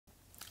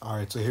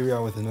Alright, so here we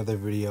are with another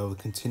video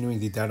continuing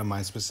the data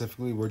mine.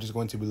 Specifically, we're just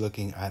going to be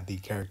looking at the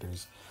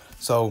characters.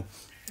 So,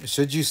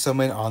 should you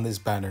summon on this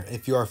banner?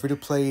 If you are free to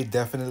play,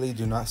 definitely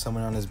do not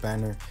summon on this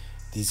banner.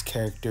 These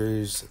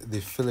characters,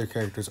 the filler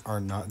characters, are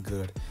not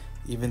good.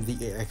 Even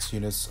the EX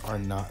units are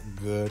not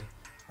good.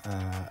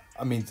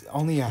 I mean,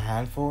 only a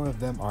handful of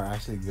them are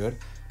actually good,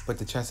 but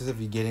the chances of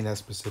you getting that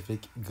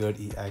specific good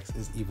EX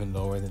is even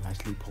lower than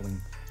actually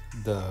pulling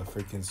the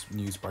freaking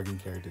new sparking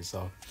characters.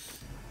 So,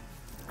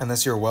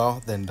 unless you're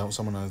well, then don't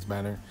summon on this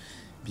banner,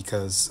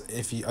 because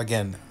if you,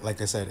 again, like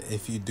I said,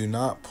 if you do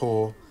not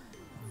pull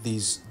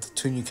these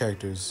two new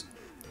characters,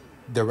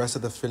 the rest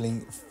of the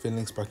filling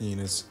sparking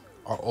units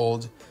are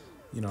old.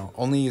 You know,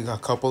 only a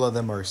couple of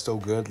them are still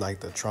good, like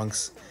the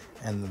Trunks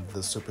and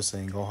the Super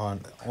Saiyan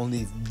Gohan.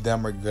 Only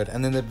them are good.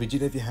 And then the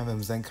Vegeta, if you have him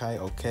Zenkai,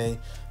 okay.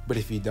 But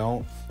if you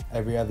don't,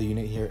 every other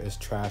unit here is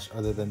trash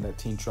other than the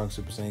Teen Trunks,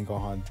 Super Saiyan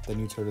Gohan, the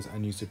new Turtles,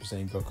 and new Super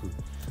Saiyan Goku.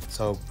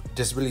 So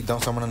just really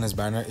don't summon on this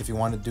banner. If you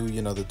want to do,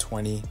 you know, the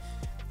 20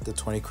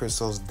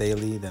 crystals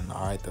daily, then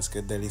alright, that's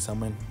good daily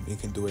summon. You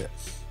can do it.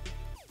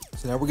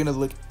 So now we're gonna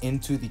look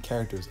into the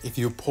characters. If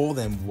you pull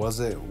them, was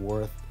it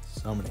worth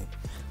summoning?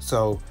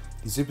 So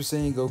the Super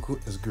Saiyan Goku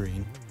is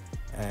green,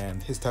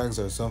 and his tags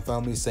are Sun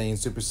Family Saiyan,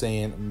 Super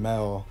Saiyan,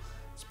 Mel,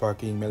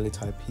 Sparking, Melee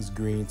type. He's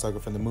green,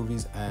 Saga from the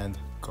movies, and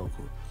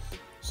Goku.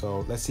 So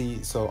let's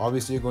see. So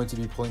obviously you're going to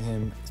be pulling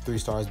him 3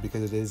 stars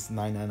because it is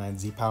 999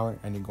 Z power,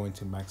 and you're going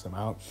to max him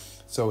out.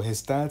 So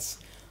his stats,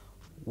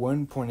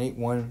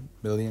 1.81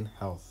 million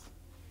health.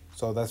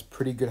 So that's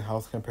pretty good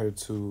health compared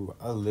to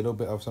a little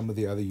bit of some of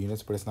the other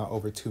units, but it's not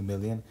over 2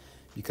 million,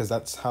 because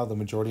that's how the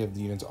majority of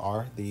the units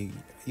are. They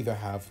either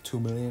have 2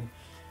 million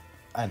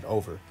and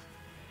over.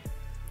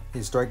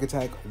 His strike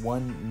attack,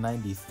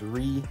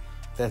 193.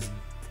 That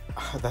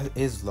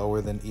is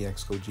lower than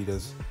EX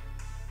Gogeta's.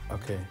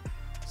 Okay,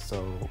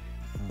 so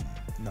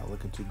not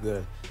looking too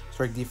good.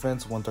 Strike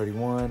defense,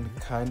 131,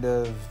 kind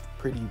of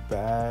pretty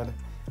bad.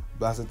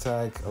 Blast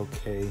attack,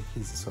 okay.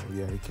 So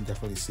yeah, you can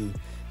definitely see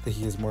that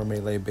he is more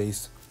melee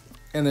based.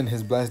 And then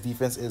his blast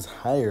defense is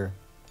higher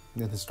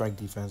than his strike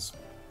defense.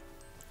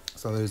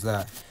 So there's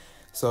that.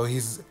 So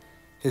his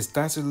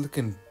stats are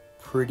looking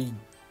pretty,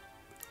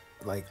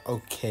 like,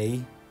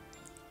 okay.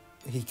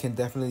 He can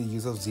definitely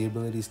use those Z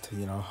abilities to,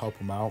 you know, help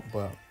him out,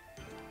 but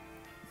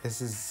this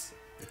is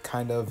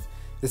kind of,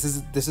 this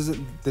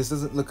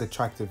doesn't look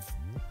attractive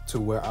to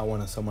where I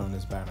want to summon on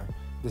this banner.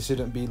 This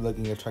shouldn't be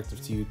looking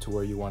attractive to you to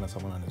where you want to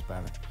summon on this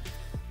banner.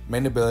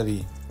 Main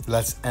ability,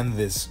 let's end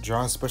this.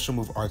 Draw a special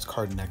move arts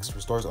card next.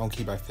 Restores own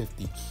key by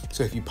 50.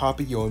 So if you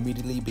pop it, you'll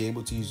immediately be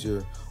able to use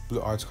your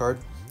blue arts card,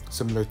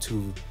 similar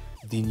to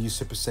the new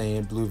Super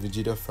Saiyan Blue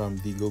Vegeta from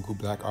the Goku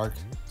Black arc.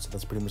 So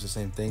that's pretty much the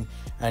same thing.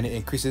 And it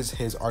increases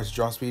his arts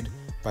draw speed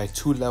by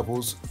 2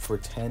 levels for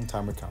 10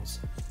 timer counts.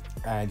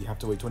 And you have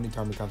to wait 20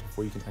 timer counts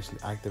before you can actually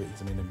activate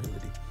his main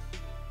ability.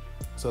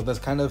 So that's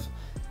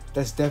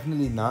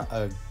definitely not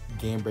a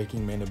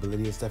game-breaking main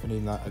ability. It's definitely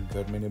not a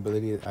good main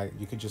ability.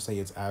 You could just say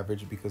it's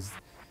average, because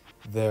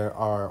there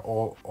are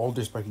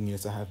older sparking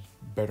units that have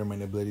better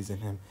main abilities than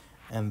him,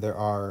 and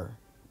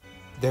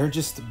they're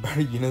just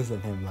better units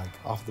than him, like,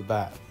 off the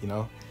bat, you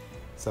know.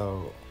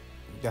 So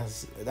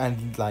yes,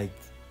 and like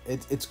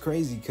it's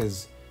crazy,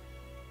 because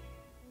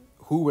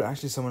who would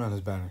actually summon on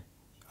his banner?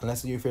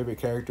 Unless they're your favorite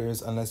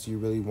characters, unless you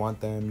really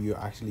want them, you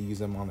actually use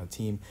them on a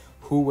team,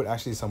 who would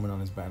actually summon on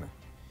his banner?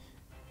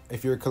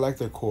 If you're a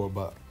collector, cool,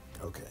 but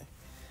okay.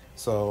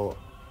 So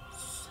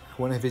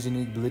one of his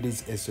unique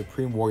abilities is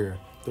Supreme Warrior.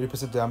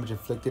 30% damage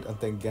inflicted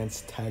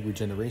against tag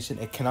regeneration.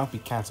 It cannot be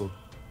cancelled.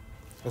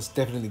 That's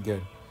definitely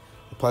good.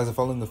 Applies the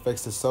following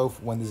effects to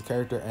self when this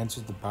character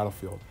enters the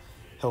battlefield.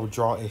 He'll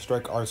draw a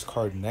strike arts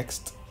card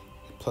next,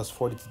 plus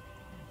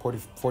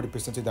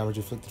 40% to damage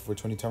inflicted for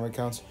 20 timer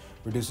counts,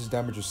 reduces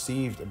damage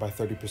received by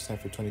 30%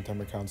 for 20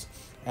 timer counts,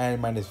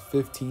 and minus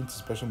 15 to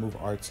special move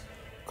arts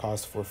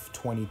cost for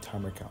 20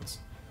 timer counts.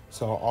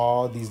 So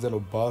all these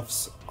little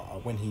buffs,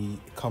 when he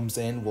comes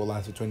in, will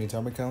last for 20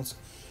 timer counts.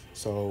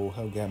 So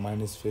he'll get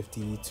minus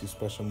 50 to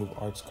special move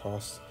arts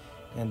cost,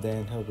 and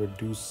then he'll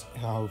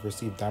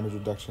receive damage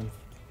reduction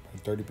by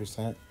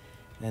 30%,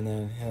 and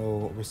then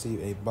he'll receive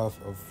a buff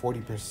of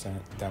 40%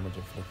 damage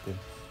inflicted.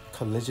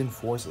 Collision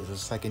Force is a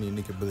second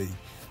unique ability.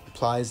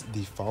 Applies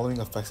the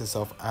following effects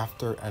itself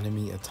after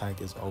enemy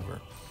attack is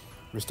over.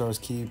 Restores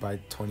ki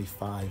by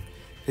 25.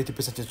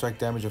 50% to strike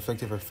damage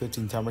inflicted for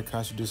 15 timer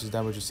counts. Reduces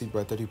damage received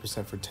by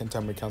 30% for 10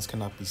 timer counts.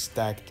 Cannot be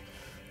stacked.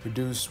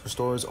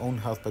 Restores own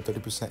health by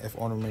 30% if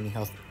own remaining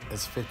health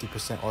is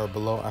 50% or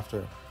below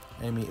after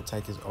enemy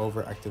attack is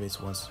over.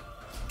 Activates once.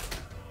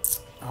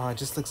 Oh, it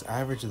just looks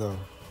average though,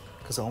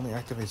 because it only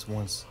activates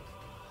once.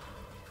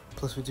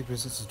 Plus 50%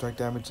 to strike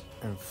damage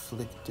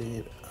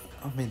inflicted.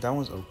 I mean, that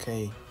one's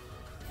okay.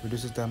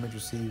 Reduces damage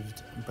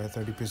received by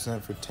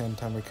 30% for 10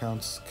 timer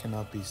counts.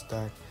 Cannot be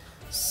stacked.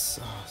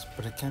 So,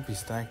 but it can't be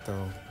stacked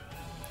though.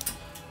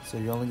 So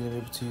you're only gonna be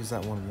able to use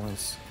that one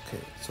once.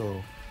 Okay,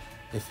 so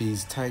if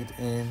he's tagged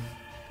in,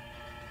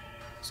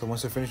 so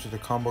once you're finished with the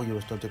combo, you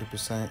restore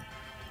 30%.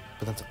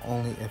 but that's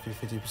only if you're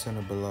 50%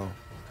 or below.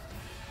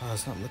 Oh,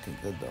 it's not looking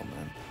good though,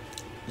 man.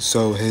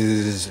 So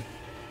his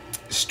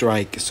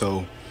strike,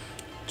 so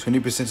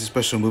 20%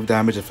 special move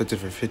damage inflicted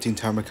for 15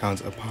 timer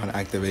counts upon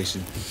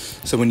activation.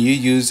 So when you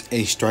use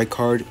a strike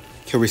card,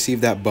 he'll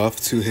receive that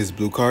buff to his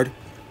blue card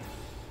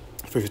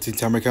for 15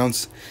 timer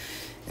counts.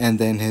 And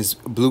then his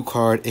blue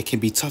card, it can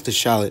be tough to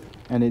shallot,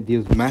 and it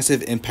deals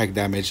massive impact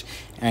damage,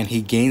 and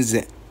he gains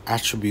the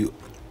attribute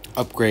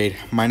upgrade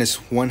minus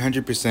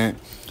 100%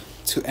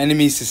 to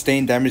enemy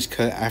sustained damage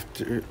cut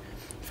after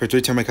for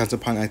 3 timer counts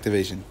upon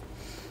activation.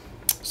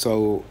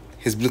 So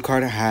his blue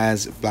card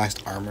has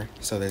blast armor,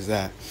 so there's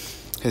that.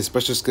 His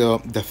special skill,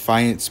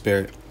 Defiant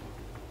Spirit,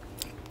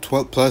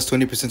 12 plus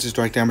 20% to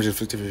strike damage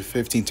inflicted for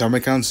 15 timer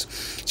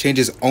counts. Change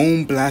his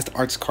own blast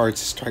arts card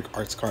to strike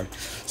arts card,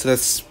 so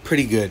that's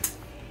pretty good.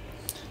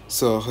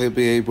 So he'll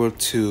be able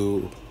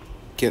to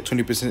get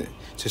 20%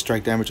 to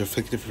strike damage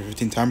inflicted for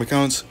 15 timer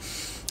counts,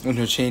 and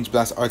he'll change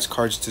blast arts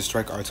cards to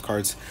strike arts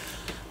cards.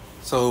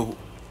 So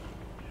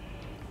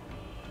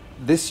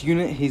this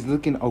unit, he's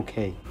looking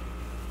okay.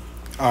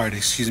 Alright,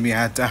 excuse me,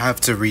 I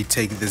have to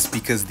retake this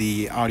because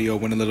the audio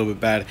went a little bit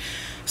bad.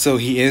 So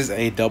he is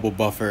a double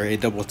buffer, a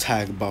double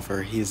tag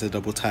buffer. He is a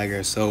double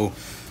tagger. So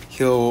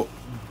he'll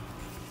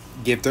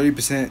give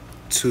 30%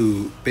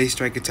 to base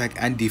strike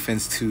attack and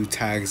defense to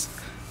tags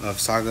of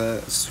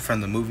Saga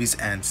from the movies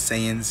and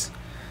Saiyans.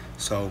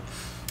 So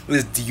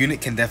the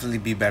unit can definitely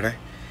be better.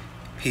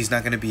 He's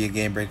not going to be a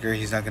game breaker.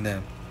 He's not going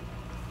to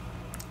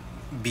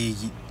be,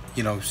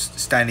 you know,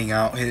 standing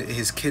out.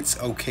 His kit's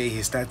okay.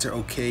 His stats are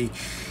okay.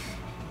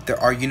 There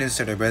are units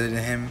that are better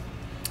than him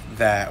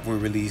that were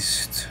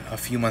released a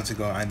few months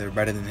ago, and they're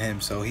better than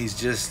him. So he's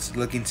just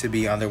looking to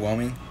be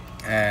underwhelming.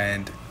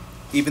 And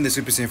even the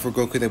Super Saiyan 4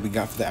 Goku that we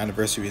got for the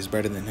anniversary is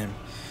better than him.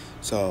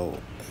 So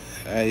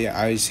yeah,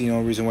 I see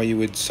no reason why you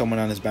would summon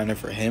on his banner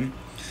for him.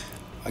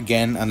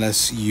 Again,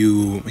 unless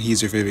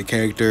he's your favorite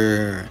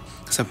character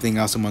or something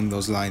else among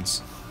those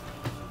lines.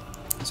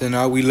 So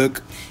now we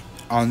look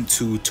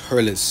onto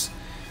TURLES.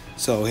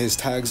 So his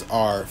tags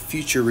are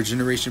Future,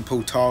 Regeneration,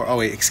 Potar. Oh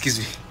wait, excuse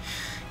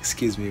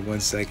me 1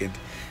 second.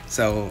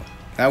 So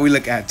now we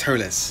look at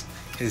TURLES.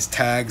 His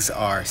tags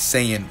are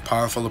Saiyan,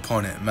 Powerful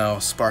Opponent,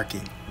 Mel,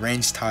 Sparking,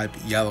 Range Type,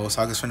 Yellow,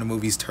 Sagas from the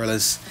movies,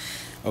 TURLES.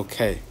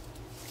 Okay,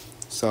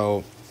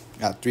 so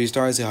at 3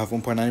 stars, he'll have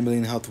 1.9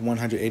 million health,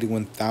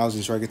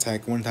 181,000 strike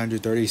attack,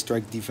 130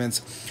 strike defense,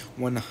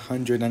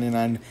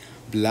 199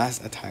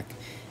 blast attack,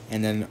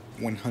 and then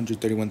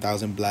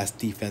 131,000 blast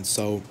defense.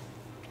 So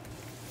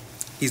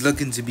he's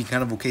looking to be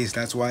kind of okay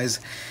stats wise.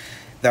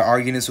 There are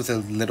units with a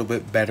little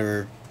bit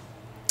better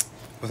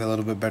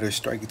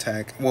strike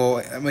attack.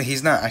 Well, I mean,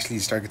 he's not actually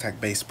strike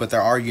attack based, but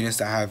there are units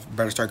that have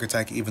better strike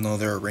attack even though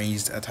they're a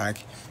ranged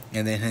attack.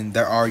 And then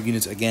there are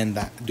units again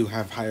that do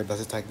have higher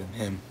blast attack than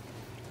him.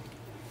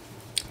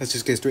 Let's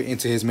just get straight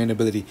into his main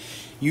ability.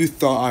 You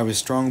thought I was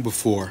strong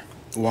before.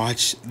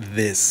 Watch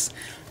this.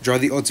 Draw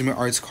the ultimate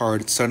arts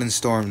card, Sudden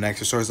Storm. Next,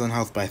 restores on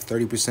health by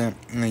 30%,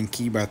 and then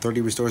ki by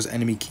 30, restores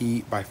enemy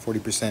ki by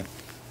 40%.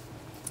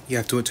 You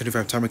have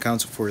 225 timer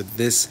counts for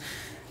this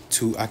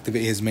to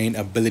activate his main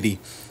ability.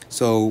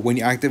 So when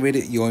you activate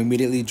it, you'll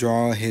immediately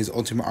draw his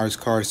ultimate arts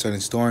card, Sudden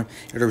Storm.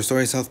 It'll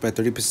restore his health by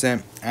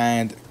 30%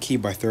 and ki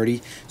by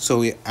 30.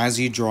 So as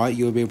you draw it,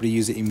 you'll be able to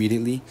use it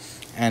immediately.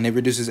 And it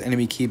reduces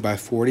enemy ki by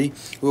 40.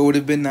 What would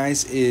have been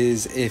nice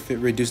is if it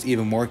reduced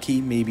even more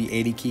ki, maybe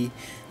 80 ki.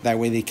 That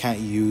way they can't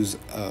use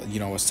you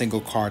know, a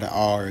single card at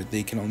all, or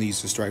they can only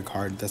use the strike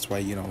card. That's why,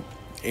 you know,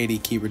 80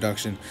 ki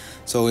reduction.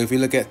 So if we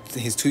look at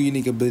his 2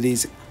 unique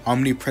abilities,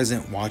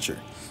 Omnipresent Watcher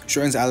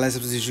shortens ally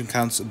substitution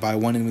counts by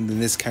 1 when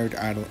this character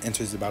idol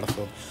enters the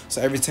battlefield.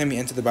 So every time you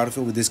enter the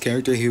battlefield with this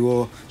character, he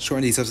will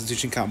shorten the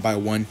substitution count by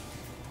 1.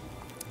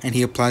 And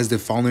he applies the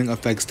following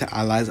effects to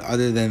allies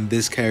other than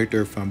this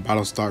character from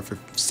battle start for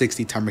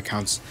 60 timer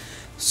counts.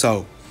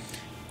 So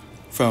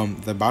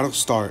from the battle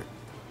start,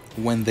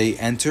 when they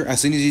enter,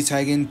 as soon as you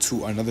tag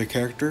into another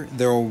character,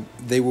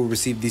 they will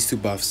receive these 2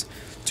 buffs: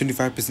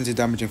 25% to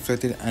damage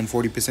inflicted and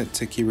 40%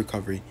 to ki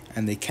recovery,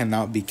 and they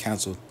cannot be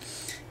cancelled.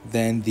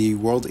 Then the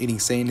World Eating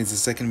Saiyan is the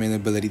second main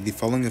ability. The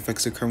following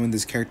effects occur when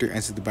this character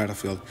enters the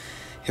battlefield.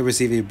 He'll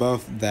receive a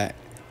buff that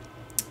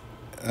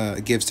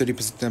gives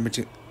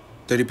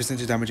 30%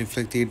 to damage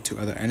inflicted to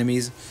other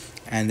enemies,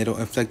 and it'll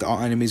inflict all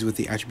enemies with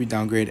the attribute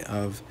downgrade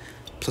of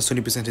plus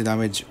 20% to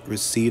damage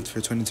received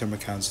for 20 timer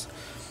counts.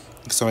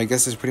 So I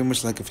guess it's pretty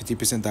much like a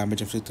 50%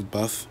 damage inflicted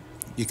buff,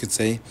 you could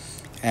say.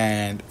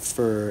 And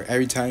for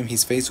every time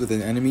he's faced with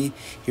an enemy,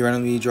 he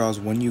randomly draws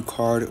 1 new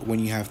card when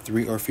you have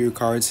 3 or fewer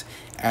cards,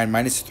 and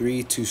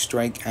 -3 to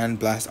strike and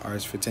blast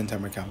arts for 10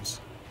 timer counts.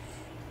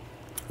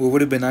 What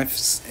would have been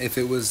nice if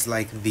it was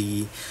like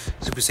the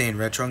Super Saiyan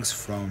Red Trunks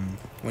from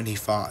when he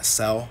fought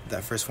Cell,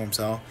 that first form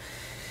Cell.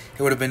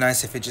 It would have been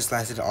nice if it just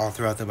lasted all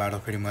throughout the battle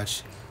pretty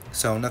much.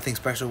 So nothing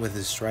special with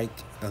his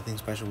strike, nothing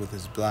special with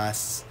his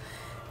blasts.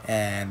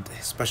 And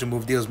his special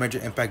move deals major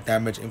impact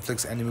damage,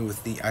 inflicts enemy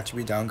with the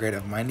attribute downgrade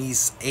of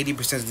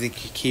 -80% of the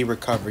ki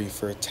recovery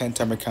for 10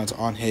 timer counts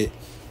on hit.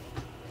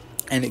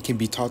 and it can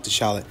be taught to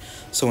Shallot.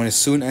 So when as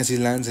soon as he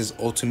lands his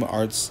ultimate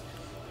arts,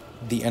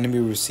 the enemy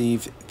will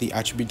receive the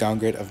attribute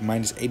downgrade of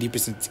minus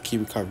 80% to key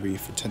recovery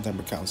for 10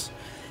 timer counts.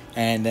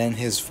 And then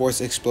his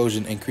Force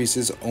Explosion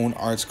increases own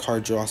arts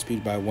card draw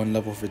speed by 1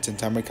 level for 10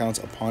 timer counts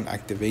upon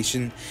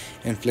activation.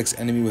 Inflicts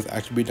enemy with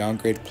attribute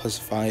downgrade plus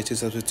 5 to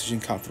substitution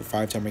count for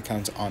 5 timer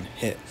counts on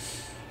hit.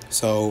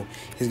 So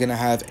he's going to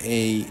have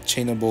a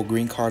chainable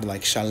green card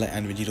like Shallot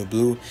and Vegito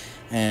Blue,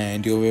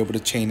 and you'll be able to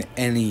chain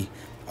any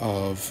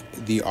of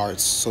the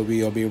arts. So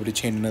we'll be able to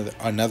chain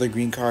another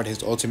green card,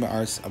 his ultimate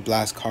arts, a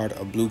blast card,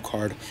 a blue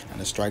card,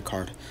 and a strike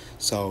card.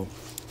 So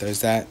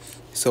there's that.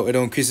 So it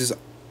increases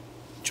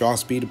draw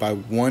speed by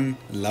 1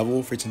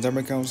 level for 10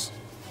 timer counts.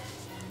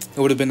 It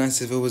would have been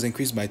nice if it was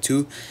increased by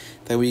 2.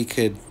 That way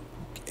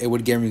it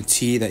would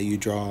guarantee that you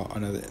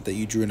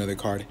drew another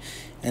card.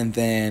 And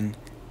then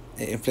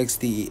it inflicts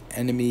the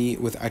enemy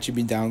with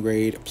attribute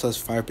downgrade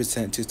plus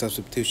 5% to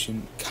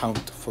substitution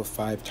count for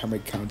 5 timer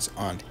counts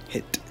on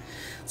hit.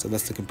 So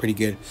that's looking pretty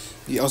good.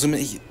 The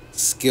ultimate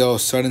skill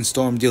Sudden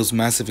Storm deals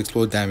massive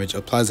explode damage.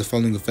 Applies the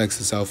following effects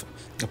itself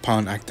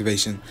upon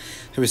activation.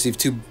 He receive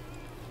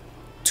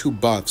two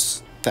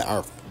buffs that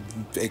are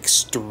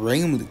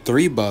extremely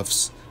 4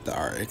 buffs that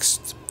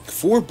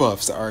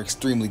are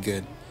extremely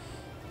good.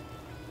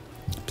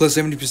 Plus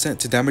 70%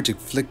 to damage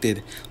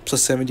inflicted,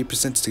 plus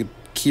 70% to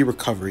key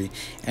recovery,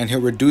 and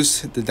he'll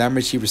reduce the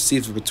damage he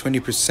receives by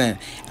 20%.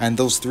 And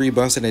those 3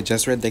 buffs that I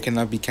just read, they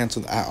cannot be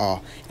cancelled at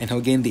all. And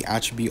he'll gain the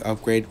attribute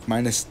upgrade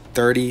minus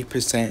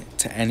 30%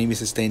 to enemy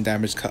sustained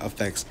damage cut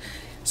effects.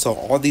 So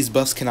all these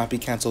buffs cannot be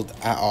cancelled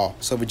at all.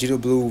 So Vegito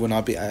Blue will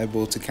not be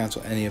able to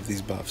cancel any of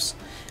these buffs.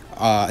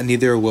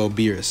 Neither will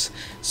Beerus.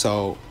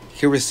 So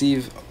he'll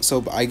receive,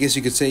 so I guess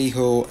you could say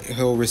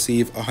he'll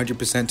receive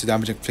 100% to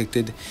damage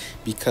inflicted,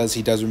 because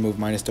he does remove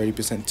minus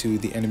 30% to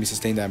the enemy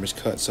sustained damage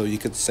cut. So you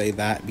could say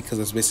that, because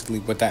that's basically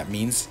what that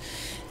means.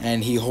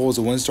 And he holds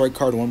a 1 strike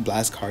card, 1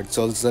 blast card.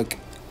 So it's like,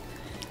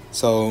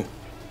 so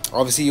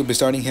obviously you'll be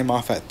starting him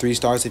off at 3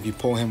 stars if you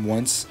pull him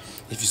once,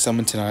 if you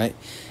summon tonight.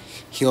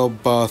 He'll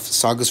buff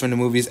Sagas from the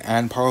movies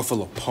and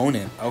Powerful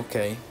Opponent.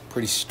 Okay,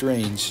 pretty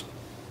strange.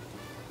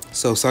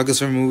 So Sagas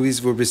from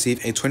movies will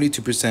receive a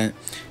 22%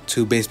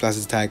 to base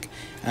blast attack,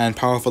 and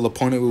Powerful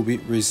Opponent will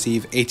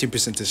receive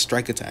 18% to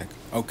strike attack.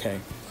 Okay,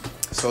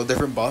 so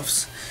different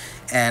buffs,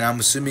 and I'm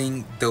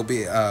assuming there'll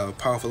be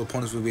Powerful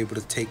Opponents will be able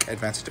to take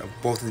advantage of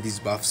both of these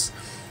buffs.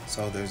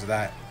 So there's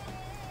that.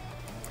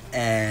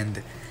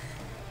 And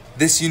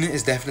this unit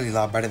is definitely a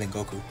lot better than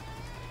Goku.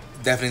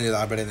 Definitely a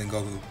lot better than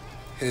Goku.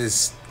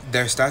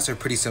 Their stats are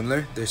pretty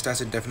similar. Their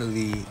stats are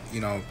definitely,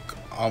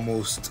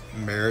 almost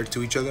mirrored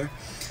to each other.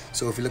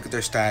 So if you look at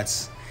their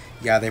stats,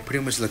 yeah, they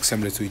pretty much look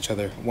similar to each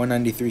other.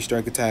 193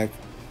 strike attack,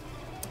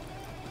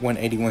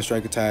 181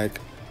 strike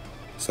attack.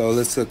 So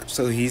let's look.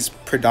 So he's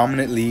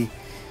predominantly,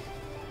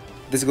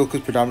 this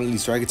Goku's predominantly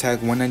strike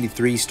attack,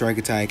 193 strike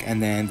attack,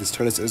 and then this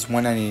Turles is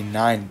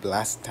 199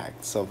 blast attack.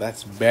 So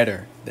that's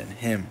better than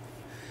him.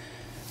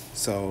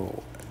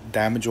 So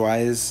damage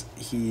wise,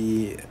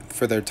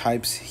 for their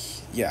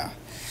types, yeah,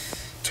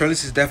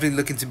 Turles is definitely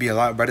looking to be a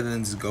lot better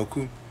than this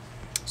Goku.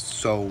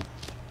 So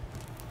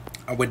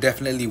I would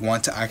definitely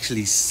want to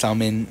actually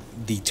summon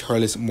the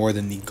Turles more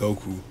than the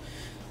Goku.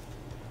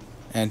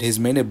 And his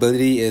main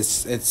ability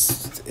is,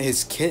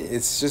 his kit,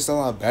 it's just a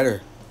lot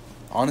better.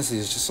 Honestly,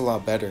 it's just a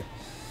lot better.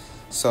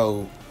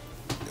 So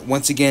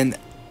once again,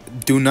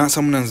 do not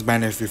summon on his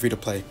banner if you're free to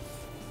play.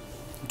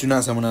 Do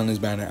not summon on his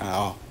banner at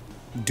all.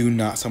 Do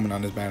not summon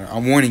on his banner.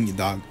 I'm warning you,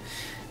 dog.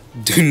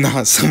 Do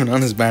not summon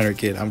on his banner,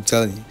 kid. I'm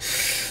telling you.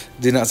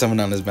 Do not summon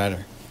on his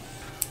banner.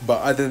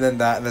 But other than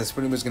that, that's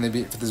pretty much going to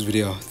be it for this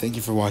video. Thank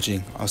you for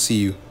watching. I'll see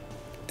you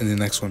in the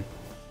next one.